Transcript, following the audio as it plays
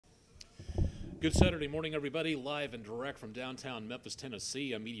Good Saturday morning, everybody. Live and direct from downtown Memphis,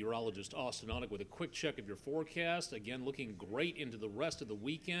 Tennessee. I'm meteorologist Austen Onek with a quick check of your forecast. Again, looking great into the rest of the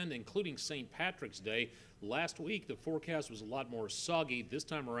weekend, including St. Patrick's Day. Last week, the forecast was a lot more soggy. This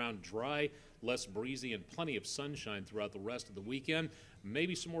time around, dry, less breezy, and plenty of sunshine throughout the rest of the weekend.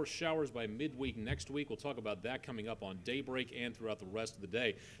 Maybe some more showers by midweek next week. We'll talk about that coming up on daybreak and throughout the rest of the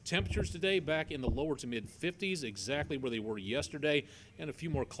day. Temperatures today back in the lower to mid 50s, exactly where they were yesterday, and a few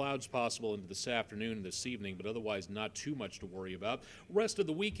more clouds possible into this afternoon and this evening, but otherwise not too much to worry about. Rest of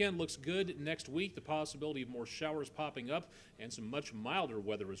the weekend looks good. Next week, the possibility of more showers popping up and some much milder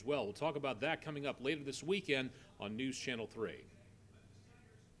weather as well. We'll talk about that coming up later this weekend on News Channel 3.